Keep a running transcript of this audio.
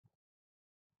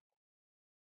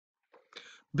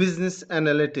Business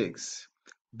analytics.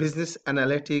 Business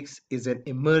analytics is an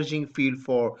emerging field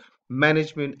for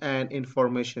management and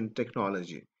information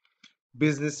technology.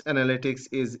 Business analytics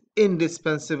is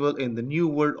indispensable in the new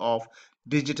world of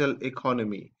digital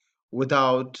economy.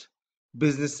 Without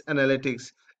business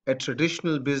analytics, a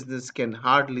traditional business can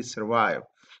hardly survive.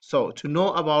 So, to know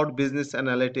about business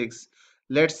analytics,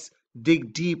 let's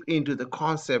dig deep into the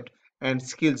concept and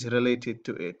skills related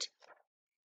to it.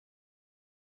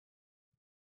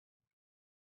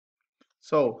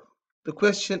 So the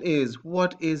question is,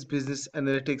 what is business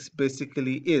analytics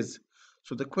basically is?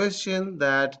 So the question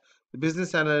that the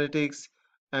business analytics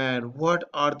and what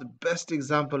are the best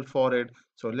example for it.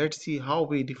 So let's see how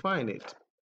we define it.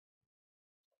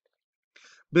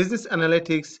 Business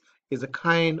analytics is a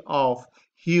kind of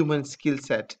human skill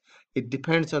set. It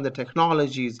depends on the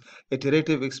technologies,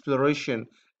 iterative exploration,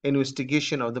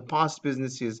 investigation of the past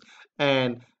businesses,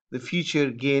 and the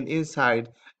future gain insight,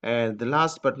 and the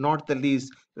last but not the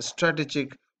least, the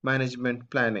strategic management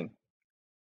planning.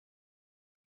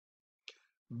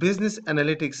 Business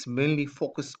analytics mainly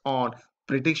focus on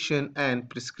prediction and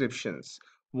prescriptions,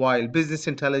 while business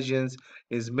intelligence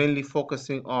is mainly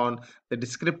focusing on the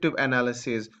descriptive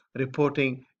analysis,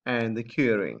 reporting, and the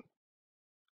querying.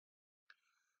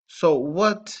 So,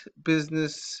 what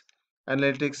business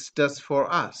analytics does for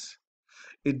us?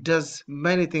 It does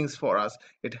many things for us.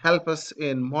 It helps us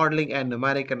in modeling and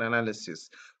numerical analysis,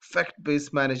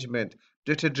 fact-based management,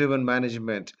 data-driven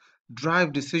management,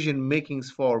 drive decision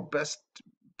makings for best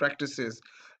practices,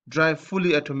 drive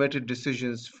fully automated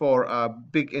decisions for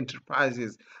big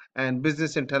enterprises, and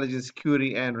business intelligence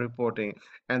query and reporting.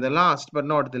 And the last but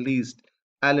not the least,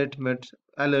 alert,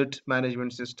 alert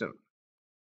management system.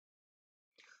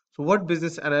 So what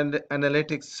business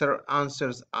analytics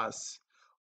answers us?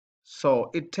 So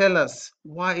it tells us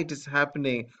why it is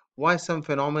happening, why some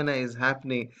phenomena is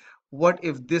happening, what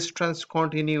if this trends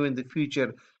continue in the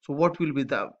future, so what will be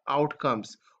the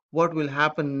outcomes, what will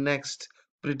happen next,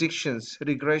 predictions,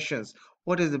 regressions,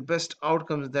 what is the best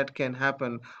outcomes that can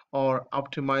happen or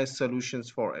optimized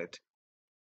solutions for it.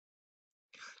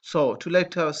 So to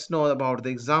let us know about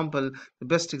the example, the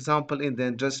best example in the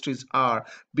industries are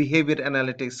behavior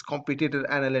analytics, competitor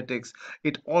analytics.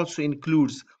 It also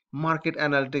includes market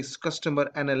analytics,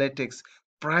 customer analytics,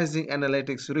 pricing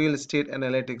analytics, real estate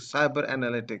analytics, cyber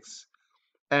analytics.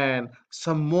 And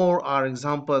some more are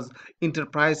examples.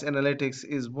 Enterprise analytics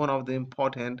is one of the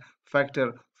important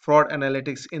factor. Fraud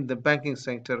analytics in the banking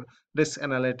sector, risk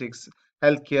analytics,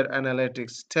 healthcare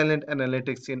analytics, talent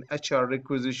analytics in HR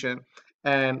requisition,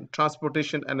 and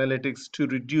transportation analytics to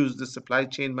reduce the supply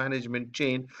chain management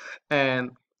chain,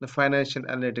 and the financial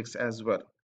analytics as well.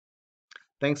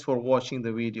 Thanks for watching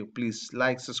the video. Please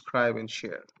like, subscribe, and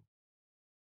share.